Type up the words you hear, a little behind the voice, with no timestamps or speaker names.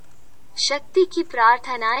शक्ति की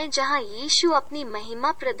प्रार्थनाएं जहां यीशु अपनी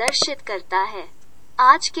महिमा प्रदर्शित करता है।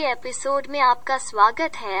 आज के एपिसोड में आपका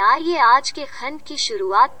स्वागत है। आइए आज के खंड की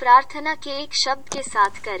शुरुआत प्रार्थना के एक शब्द के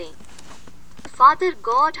साथ करें। फादर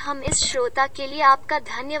गॉड, हम इस श्रोता के लिए आपका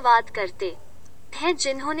धन्यवाद करते हैं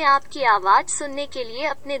जिन्होंने आपकी आवाज सुनने के लिए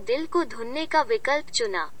अपने दिल को धुनने का विकल्प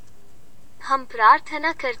चुना। हम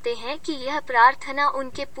प्रार्थना करते हैं कि यह प्रार्थना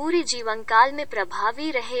उनके पूरे जीवन काल में प्रभावी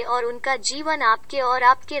रहे और उनका जीवन आपके और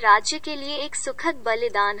आपके राज्य के लिए एक सुखद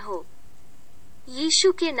बलिदान हो।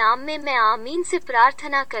 यीशु के नाम में मैं आमीन से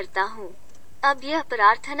प्रार्थना करता हूँ। अब यह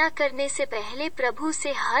प्रार्थना करने से पहले प्रभु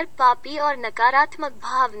से हर पापी और नकारात्मक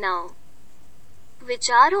भावनाओं,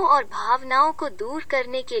 विचारों और भावनाओं को दूर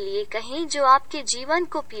करने के लिए कहें जो आपके जीवन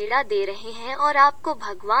को पीड़ा दे रहे हैं और आपको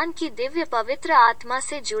भगवान की दिव्य पवित्र आत्मा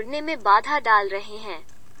से जुड़ने में बाधा डाल रहे हैं।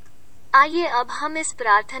 आइए अब हम इस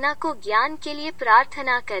प्रार्थना को ज्ञान के लिए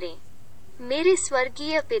प्रार्थना करें। मेरे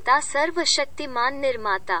स्वर्गीय पिता, सर्वशक्तिमान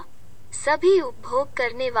निर्माता, सभी उपभोग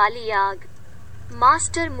करने वाली आग,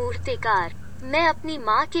 मास्टर मूर्तिकार, मैं अपनी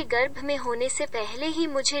माँ के गर्भ में होने से पहले ही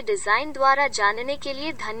मुझे डिजाइन द्वारा जानने के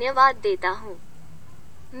लिए धन्यवाद देता हूँ।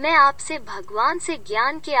 मैं आपसे भगवान से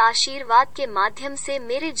ज्ञान के आशीर्वाद के माध्यम से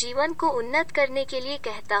मेरे जीवन को उन्नत करने के लिए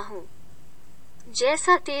कहता हूँ।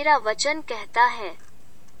 जैसा तेरा वचन कहता है,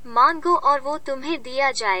 मांगो और वो तुम्हें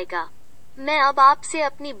दिया जाएगा। मैं अब आपसे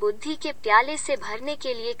अपनी बुद्धि के प्याले से भरने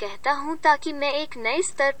के लिए कहता हूँ ताकि मैं एक नए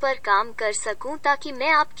स्तर पर काम कर सकूँ, ताकि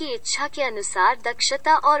मैं आपकी इच्छा के अनुसार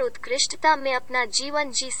दक्षता और उत्कृष्टता में अपना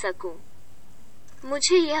जीवन जी सकूँ।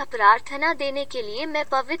 मुझे यह प्रार्थना देने के लिए मैं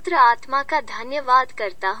पवित्र आत्मा का धन्यवाद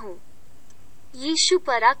करता हूँ। यीशु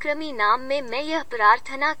पराक्रमी नाम में मैं यह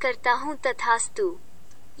प्रार्थना करता हूँ, तथास्तु।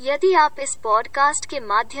 यदि आप इस पॉडकास्ट के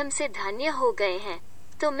माध्यम से धन्य हो गए हैं,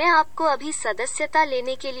 तो मैं आपको अभी सदस्यता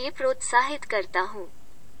लेने के लिए प्रोत्साहित करता हूँ।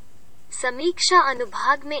 समीक्षा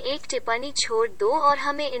अनुभाग में एक टिप्पणी छोड़ दो और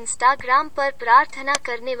हमें इंस्टाग्राम पर प्रार्थना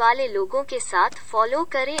करने वाले लोगों के साथ फॉलो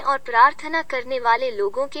करें और प्रार्थना करने वाले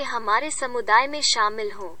लोगों के हमारे समुदाय में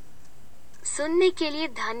शामिल हों। सुनने के लिए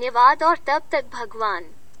धन्यवाद और तब तक भगवान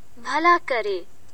भला करे।